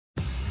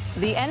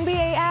The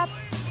NBA app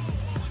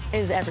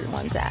is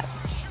everyone's app.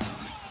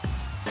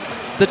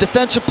 The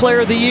Defensive Player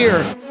of the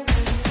Year.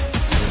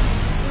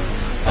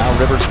 Now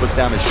Rivers puts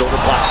down his shoulder,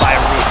 blocked by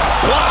Reed.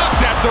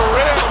 Blocked at the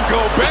rim,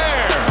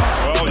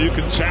 Gobert. Well, you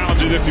can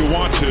challenge it if you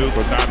want to,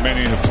 but not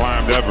many have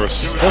climbed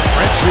Everest. The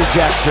French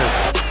rejection.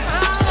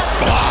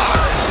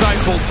 Blocked.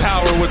 Stifle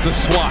Tower with the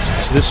swat.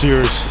 This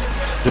year's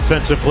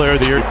Defensive Player of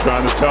the Year. You're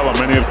trying to tell them,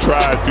 many have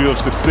tried, few have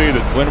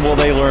succeeded. When will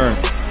they learn?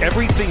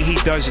 Everything he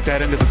does at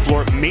that end of the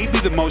floor, maybe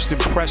the most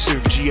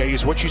impressive, GA,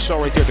 is what you saw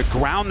right there. The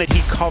ground that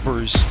he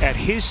covers at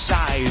his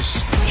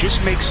size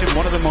just makes him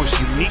one of the most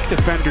unique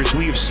defenders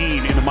we have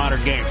seen in the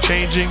modern game.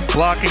 Changing,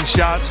 blocking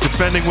shots,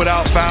 defending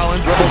without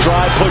fouling. Dribble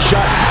drive, push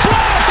shot.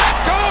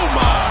 Oh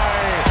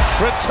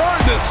my! Return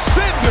to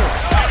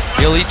sender.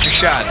 He'll eat your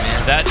shot,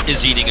 man. That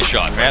is eating a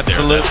shot right there.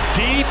 Absolutely.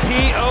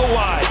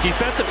 DPOY,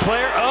 Defensive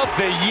Player of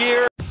the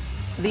Year.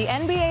 The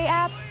NBA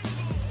app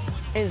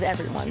is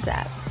everyone's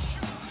app.